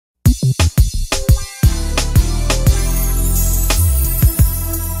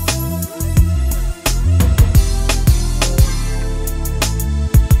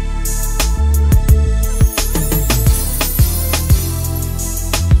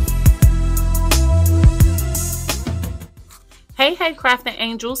Hey, crafting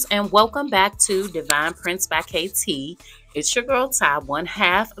angels, and welcome back to Divine Prints by KT. It's your girl Ty, one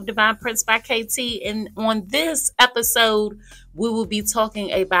half of Divine Prints by KT, and on this episode, we will be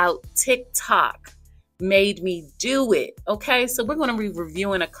talking about TikTok made me do it. Okay, so we're going to be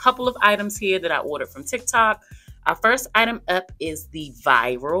reviewing a couple of items here that I ordered from TikTok. Our first item up is the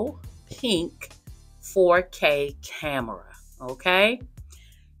viral pink 4K camera. Okay,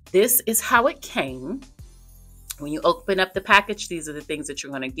 this is how it came. When you open up the package, these are the things that you're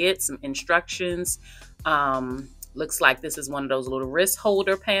going to get. Some instructions. Looks like this is one of those little wrist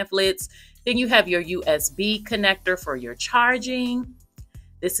holder pamphlets. Then you have your USB connector for your charging.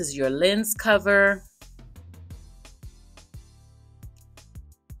 This is your lens cover.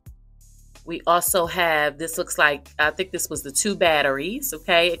 We also have, this looks like, I think this was the 2 batteries.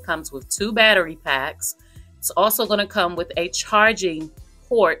 Okay, it comes with 2 battery packs. It's also going to come with a charging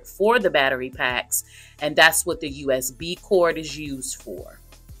port for the battery packs, and that's what the USB cord is used for.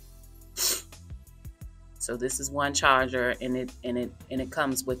 So this is one charger, and it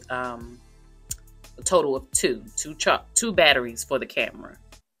comes with a total of two batteries for the camera.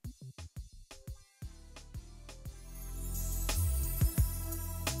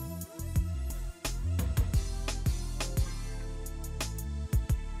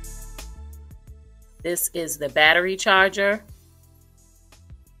 This is the battery charger.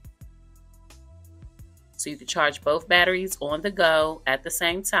 So you can charge both batteries on the go at the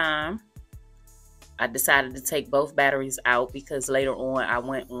same time. I decided to take both batteries out because later on I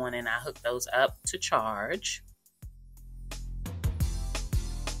went on and I hooked those up to charge.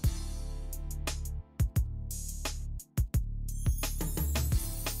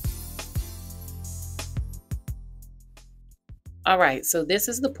 All right, so this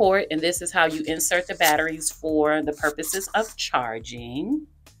is the port, and this is how you insert the batteries for the purposes of charging.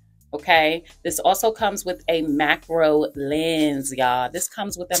 Okay, this also comes with a macro lens, y'all. This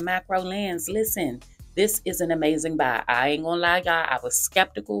comes with a macro lens. Listen, this is an amazing buy. I ain't gonna lie, y'all. I was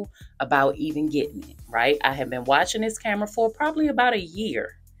skeptical about even getting it, right? I have been watching this camera for probably about a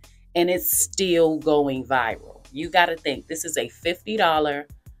year, and it's still going viral. You got to think, this is a $50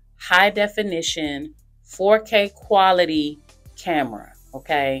 high definition 4K quality camera,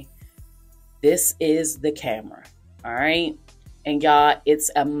 okay? This is the camera, all right? And y'all, it's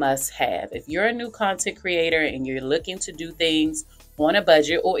a must-have. If you're a new content creator and you're looking to do things on a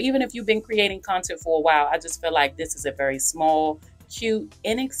budget, or even if you've been creating content for a while, I just feel like this is a very small, cute,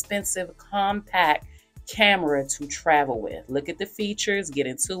 inexpensive, compact camera to travel with. Look at the features, get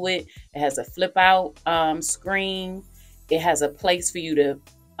into it. It has a flip-out screen. It has a place for you to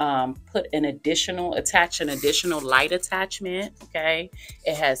attach an additional light attachment. Okay,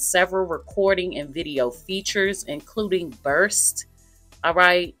 it has several recording and video features, including burst. All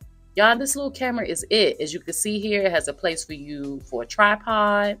right, y'all, this little camera is it. As you can see here, it has a place for you for a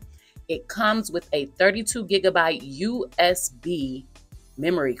tripod. It comes with a 32 gigabyte USB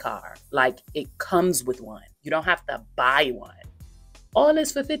memory card. Like, it comes with one. You don't have to buy one. All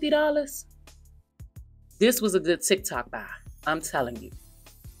this for $50. This was a good TikTok buy, I'm telling you.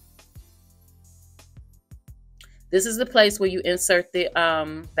 This is the place where you insert the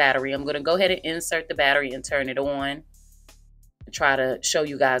battery. I'm going to go ahead and insert the battery and turn it on. Try to show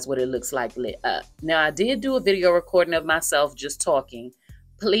you guys what it looks like lit up. Now, I did do a video recording of myself just talking.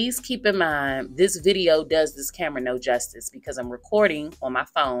 Please keep in mind, this video does this camera no justice because I'm recording on my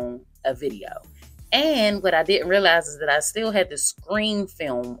phone a video. And what I didn't realize is that I still had the screen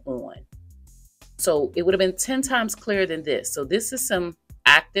film on. So it would have been 10 times clearer than this. So this is some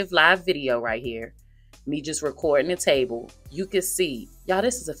active live video right here. Me just recording the table. You can see, y'all,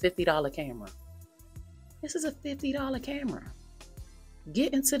 this is a $50 camera. This is a $50 camera.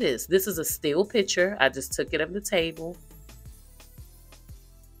 Get into this. This is a still picture. I just took it of the table.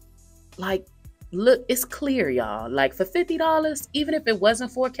 Like, look, it's clear, y'all. Like, for $50, even if it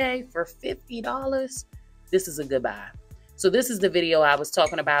wasn't 4K, for $50, this is a good buy. So this is the video I was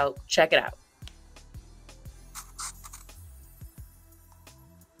talking about. Check it out.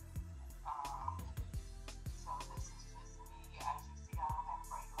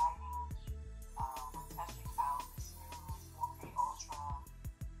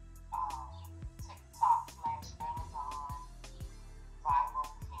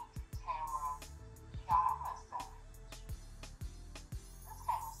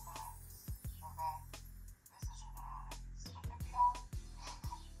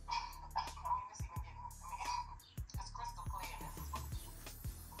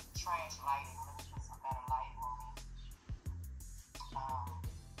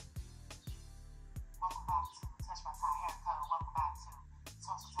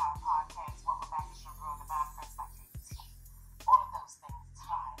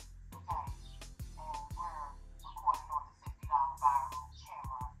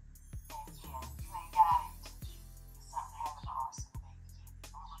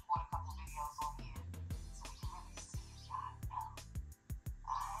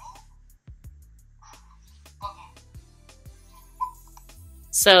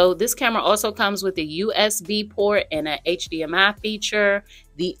 So this camera also comes with a USB port and an HDMI feature.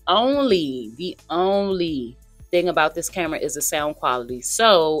 The only thing about this camera is the sound quality.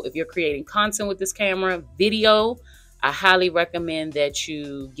 So if you're creating content with this camera, video, I highly recommend that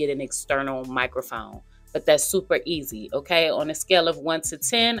you get an external microphone. But that's super easy, okay? On a scale of 1 to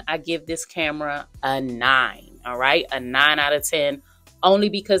 10, I give this camera a 9, all right? A 9 out of 10, only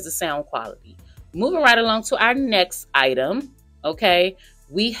because of sound quality. Moving right along to our next item, okay?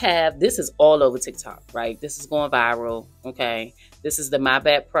 We have, this is all over TikTok, right? This is going viral, okay? This is the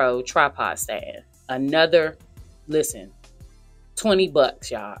MyBat Pro tripod stand. Another, listen, 20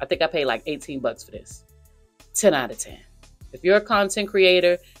 bucks, y'all. I think I paid like 18 bucks for this. 10 out of 10. If you're a content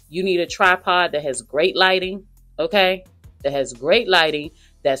creator, you need a tripod that has great lighting, okay? That has great lighting,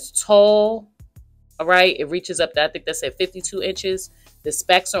 that's tall, all right? It reaches up to, I think that's at 52 inches. The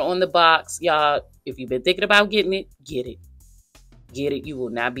specs are on the box. Y'all, if you've been thinking about getting it, get it. Get it. You will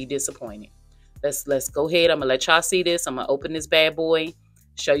not be disappointed. Let's go ahead. I'm going to let y'all see this. I'm going to open this bad boy,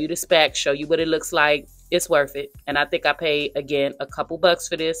 show you the specs, show you what it looks like. It's worth it. And I think I paid, again, a couple bucks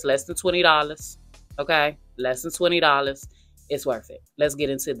for this, less than $20, okay? Less than $20. It's worth it. Let's get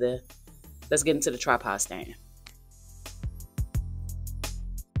into the tripod stand.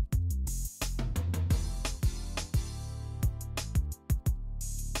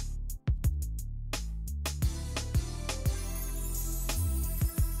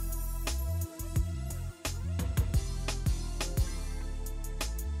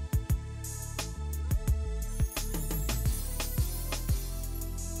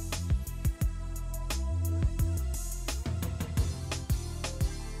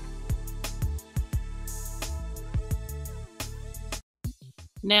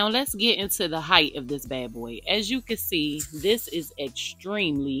 Now let's get into the height of this bad boy. As you can see, this is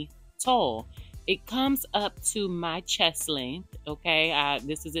extremely tall. It comes up to my chest length, okay?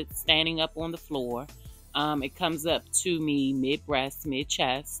 This is it standing up on the floor. It comes up to me mid-breast,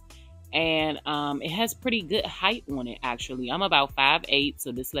 mid-chest, and it has pretty good height on it, actually. I'm about 5'8",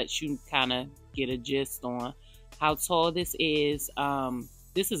 so this lets you kind of get a gist on how tall this is.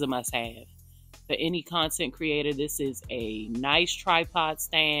 This is a must-have. For any content creator, this is a nice tripod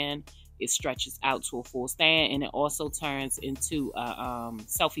stand. It stretches out to a full stand, and it also turns into a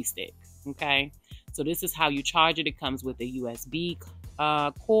selfie stick, okay? So this is how you charge it. It comes with a USB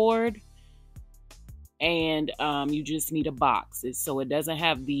cord, and you just need a box. So it doesn't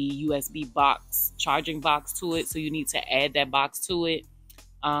have the USB box, charging box to it, so you need to add that box to it.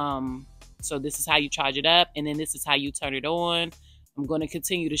 So this is how you charge it up, and then this is how you turn it on. I'm going to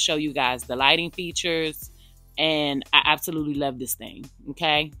continue to show you guys the lighting features, and I absolutely love this thing,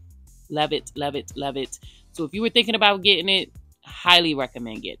 okay? Love it, love it, love it. So if you were thinking about getting it, highly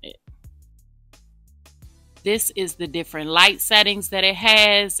recommend getting it. This is the different light settings that it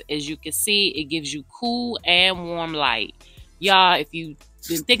has. As you can see, it gives you cool and warm light. Y'all, if you've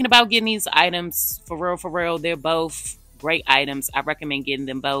been thinking about getting these items, for real, they're both great items. I recommend getting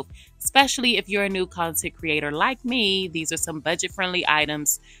them both, especially if you're a new content creator like me. These are some budget-friendly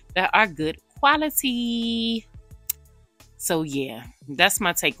items that are good quality. So yeah, that's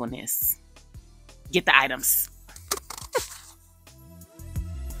my take on this. Get the items.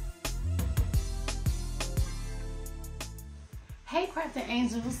 Hey crafting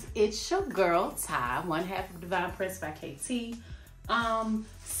angels, it's your girl Ty, one half of DivinePrintzKT.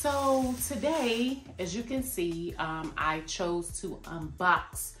 So today, as you can see, I chose to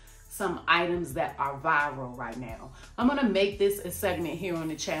unbox some items that are viral right now. I'm gonna make this a segment here on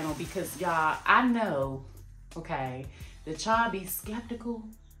the channel because y'all, I know, okay, that y'all be skeptical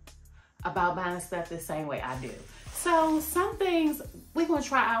about buying stuff the same way I do. So some things we're gonna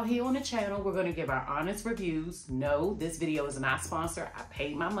try out here on the channel. We're gonna give our honest reviews. No, this video is not sponsored. I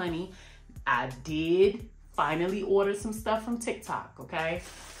paid my money. I did finally order some stuff from TikTok, okay?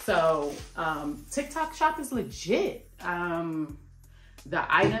 So TikTok shop is legit.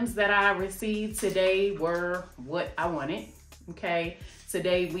 The items that I received today were what I wanted, okay?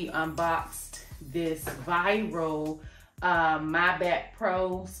 Today we unboxed this viral MyBat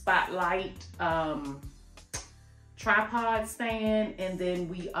Pro Spotlight tripod stand, and then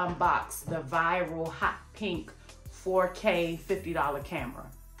we unboxed the viral hot pink 4K $50 camera.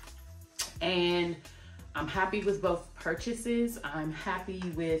 And I'm happy with both purchases. I'm happy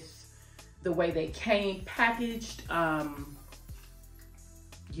with the way they came packaged.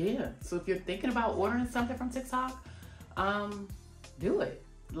 Yeah, so if you're thinking about ordering something from TikTok, do it.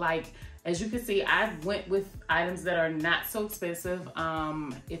 Like, as you can see, I went with items that are not so expensive.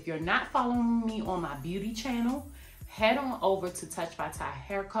 If you're not following me on my beauty channel, head on over to Touch by Ty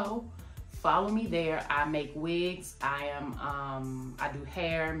Hair Co. follow me there. I make wigs. I do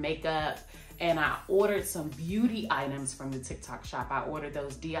hair, makeup, and I ordered some beauty items from the TikTok shop. I ordered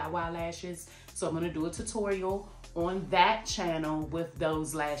those DIY lashes. So I'm gonna do a tutorial on that channel with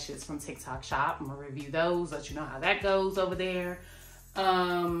those lashes from TikTok shop. I'm gonna review those, let you know how that goes over there.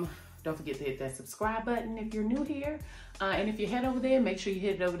 Don't forget to hit that subscribe button if you're new here. And if you head over there, make sure you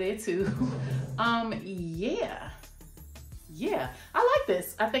hit it over there too. Yeah, I like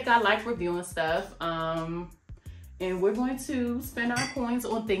this. I think I like reviewing stuff. And we're going to spend our coins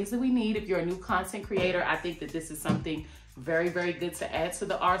on things that we need. If you're a new content creator, I think that this is something very, very good to add to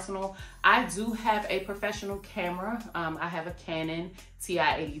the arsenal. I do have a professional camera. I have a Canon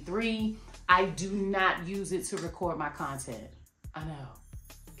TI-83. I do not use it to record my content. I know.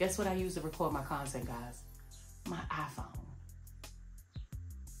 Guess what I use to record my content, guys? My iPhone.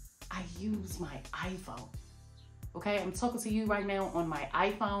 I use my iPhone. Okay, I'm talking to you right now on my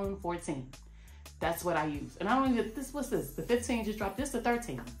iPhone 14. That's what I use. And I don't even, what's this? The 15 just dropped. This the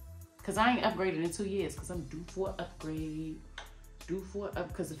 13. Because I ain't upgraded in 2 years because I'm due for an upgrade.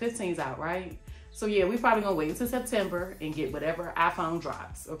 Because the 15's out, right? So yeah, we probably gonna wait until September and get whatever iPhone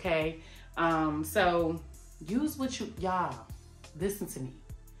drops, okay? So use what y'all, listen to me.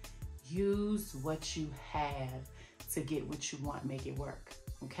 Use what you have to get what you want, make it work,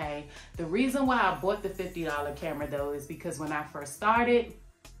 okay? The reason why I bought the $50 camera though is because when I first started,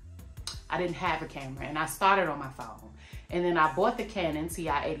 I didn't have a camera and I started on my phone. And then I bought the Canon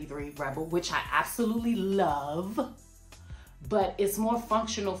TI-83 Rebel, which I absolutely love, but it's more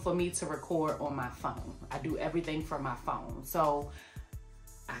functional for me to record on my phone. I do everything from my phone. So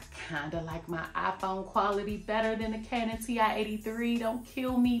I kind of like my iPhone quality better than the Canon TI-83. Don't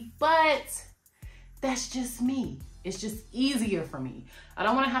kill me, but that's just me. It's just easier for me. I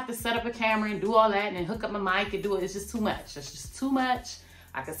don't want to have to set up a camera and do all that and then hook up my mic and do it. It's just too much. It's just too much.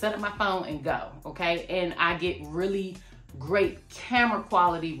 I can set up my phone and go, okay? And I get really great camera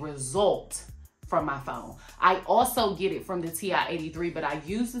quality result from my phone. I also get it from the TI-83, but I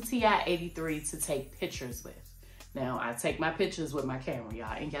use the TI-83 to take pictures with. Now, I take my pictures with my camera,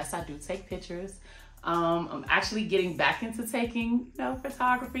 y'all. And yes, I do take pictures. I'm actually getting back into taking,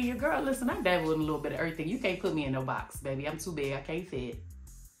 photography. Your girl, listen, I dabble in a little bit of everything. You can't put me in no box, baby. I'm too big. I can't fit.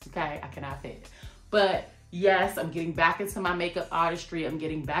 Okay? I cannot fit. But yes, I'm getting back into my makeup artistry. I'm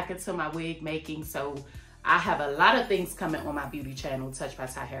getting back into my wig making. So I have a lot of things coming on my beauty channel, Touch by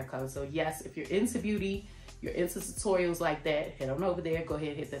Ty Hair Co. So yes, if you're into beauty, you're into tutorials like that, head on over there, go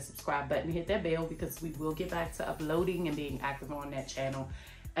ahead, hit that subscribe button, hit that bell, because we will get back to uploading and being active on that channel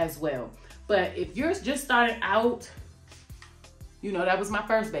as well. But if you're just starting out, that was my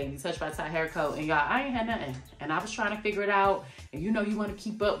first baby, Touch by Ty Hair Co. And y'all, I ain't had nothing. And I was trying to figure it out. And you want to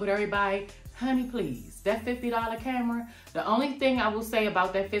keep up with everybody. Honey, please, that $50 camera, the only thing I will say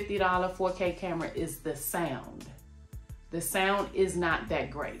about that $50 4K camera is the sound. The sound is not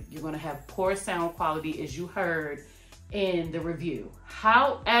that great. You're gonna have poor sound quality, as you heard in the review.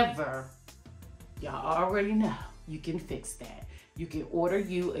 However, y'all already know you can fix that. You can order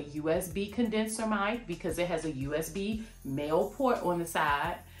you a USB condenser mic because it has a USB male port on the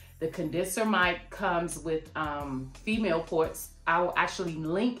side. The condenser mic comes with female ports. I will actually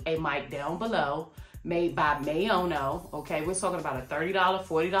link a mic down below made by Mayono. Okay, we're talking about a $30,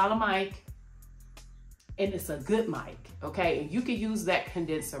 $40 mic. And it's a good mic, okay? And you can use that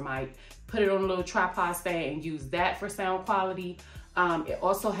condenser mic, put it on a little tripod stand and use that for sound quality. It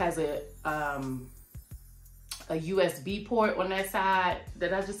also has a USB port on that side.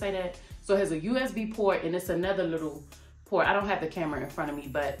 Did I just say that? So it has a USB port and it's another little port. I don't have the camera in front of me,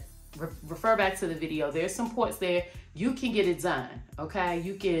 but refer back to the video. There's some ports there. You can get it done, okay?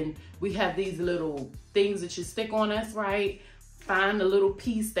 We have these little things that you stick on us, right? Find a little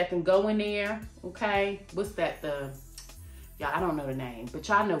piece that can go in there, okay? What's that? I don't know the name, but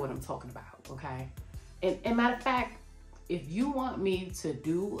y'all know what I'm talking about, okay? And matter of fact, if you want me to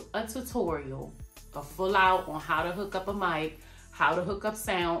do a tutorial, a full out on how to hook up a mic, how to hook up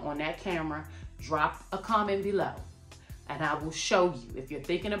sound on that camera, drop a comment below and I will show you. If you're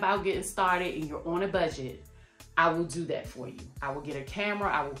thinking about getting started and you're on a budget, I will do that for you. I will get a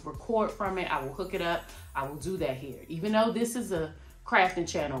camera, I will record from it, I will hook it up, I will do that here. Even though this is a crafting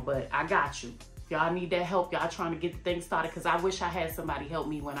channel, but I got you. If y'all need that help, y'all trying to get the thing started, because I wish I had somebody help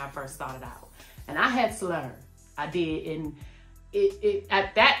me when I first started out. And I had to learn. I did. And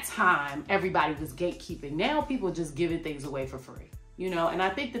at that time, everybody was gatekeeping. Now people are just giving things away for free, and I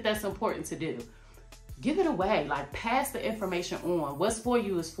think that that's important to do. Give it away, like pass the information on. What's for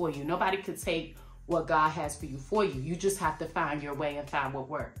you is for you. Nobody could take what God has for you. You just have to find your way and find what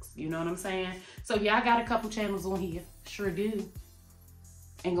works. You know what I'm saying? So yeah, I got a couple channels on here. Sure do.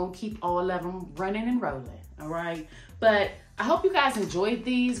 and gonna keep all of them running and rolling, all right? But I hope you guys enjoyed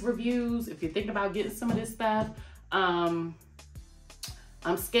these reviews. If you're thinking about getting some of this stuff, I'm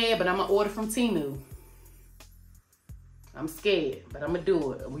scared, but I'm gonna order from Temu. I'm scared, but I'm gonna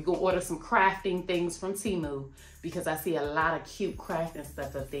do it. We're gonna order some crafting things from Temu because I see a lot of cute crafting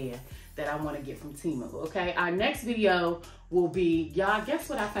stuff up there that I wanna get from Temu, okay? Our next video will be, y'all, guess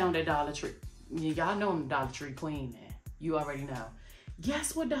what I found at Dollar Tree? Y'all know I'm the Dollar Tree queen, man. You already know.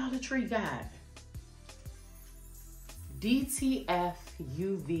 Guess what Dollar Tree got? DTF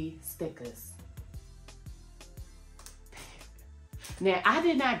UV stickers. Now, I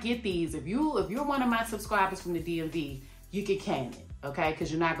did not get these. If you're one of my subscribers from the DMV, you can can it, okay?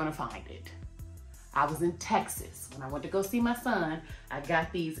 Because you're not gonna find it. I was in Texas. When I went to go see my son, I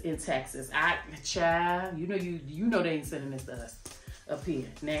got these in Texas. Child, you know they ain't sending this to us up here.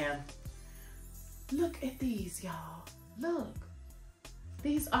 Now, look at these, y'all. Look.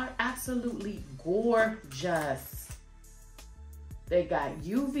 These are absolutely gorgeous. They got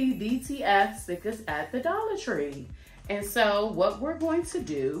UV DTF stickers at the Dollar Tree. And so what we're going to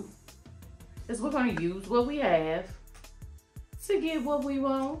do is we're going to use what we have to get what we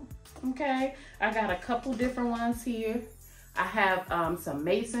want, okay? I got a couple different ones here. I have some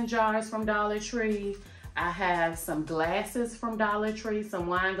mason jars from Dollar Tree. I have some glasses from Dollar Tree, some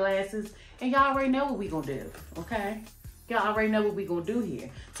wine glasses. And y'all already know what we're going to do, okay? Y'all already know what we're going to do here.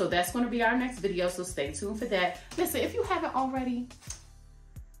 So that's going to be our next video, so stay tuned for that. Listen, if you haven't already,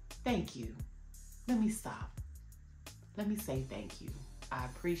 thank you. Let me stop. Let me say thank you. I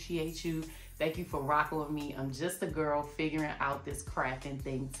appreciate you. Thank you for rocking with me. I'm just a girl figuring out this crafting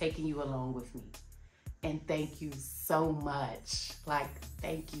thing, taking you along with me. And thank you so much. Like,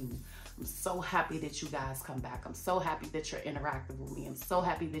 thank you. I'm so happy that you guys come back. I'm so happy that you're interactive with me. I'm so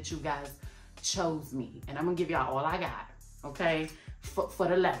happy that you guys chose me. And I'm gonna give y'all all I got, okay? For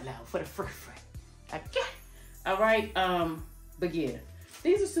the love, for the free. Okay? All right, but yeah.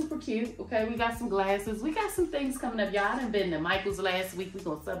 These are super cute, okay? We got some glasses. We got some things coming up. Y'all done been to Michael's last week. We're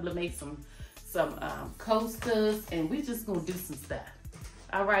gonna sublimate some coasters, and we just gonna do some stuff.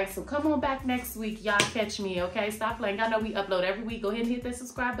 All right, so come on back next week. Y'all catch me, okay? Stop playing. Y'all know we upload every week. Go ahead and hit that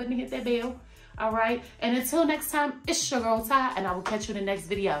subscribe button and hit that bell. All right? And until next time, it's your girl Ty, and I will catch you in the next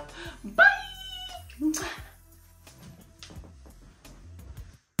video. Bye!